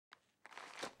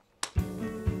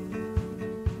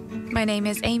My name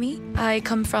is Amy. I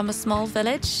come from a small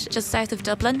village just south of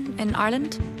Dublin in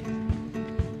Ireland.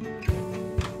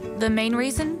 The main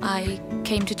reason I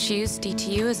came to choose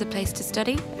DTU as a place to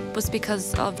study was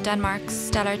because of Denmark's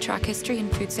stellar track history in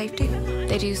food safety.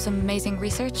 They do some amazing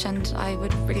research and I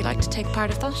would really like to take part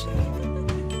of that.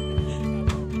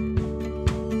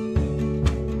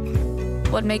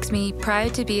 What makes me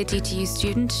proud to be a DTU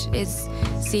student is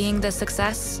seeing the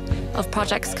success of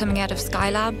projects coming out of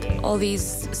Skylab, all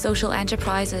these social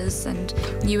enterprises and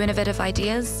new innovative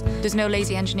ideas. There's no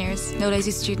lazy engineers, no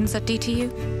lazy students at DTU.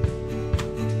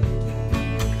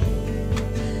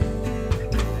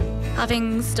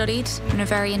 Having studied in a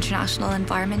very international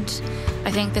environment,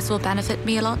 I think this will benefit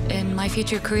me a lot in my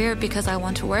future career because I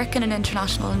want to work in an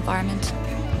international environment.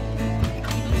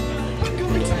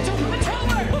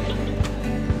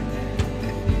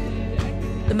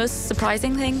 The most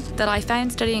surprising thing that I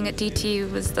found studying at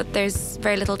DTU was that there's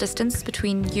very little distance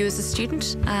between you as a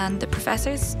student and the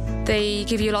professors. They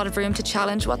give you a lot of room to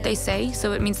challenge what they say,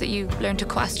 so it means that you learn to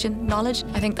question knowledge.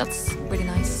 I think that's really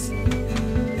nice.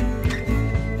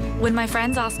 When my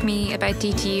friends ask me about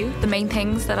DTU, the main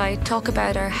things that I talk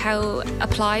about are how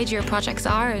applied your projects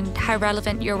are and how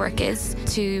relevant your work is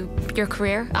to your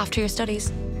career after your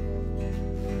studies.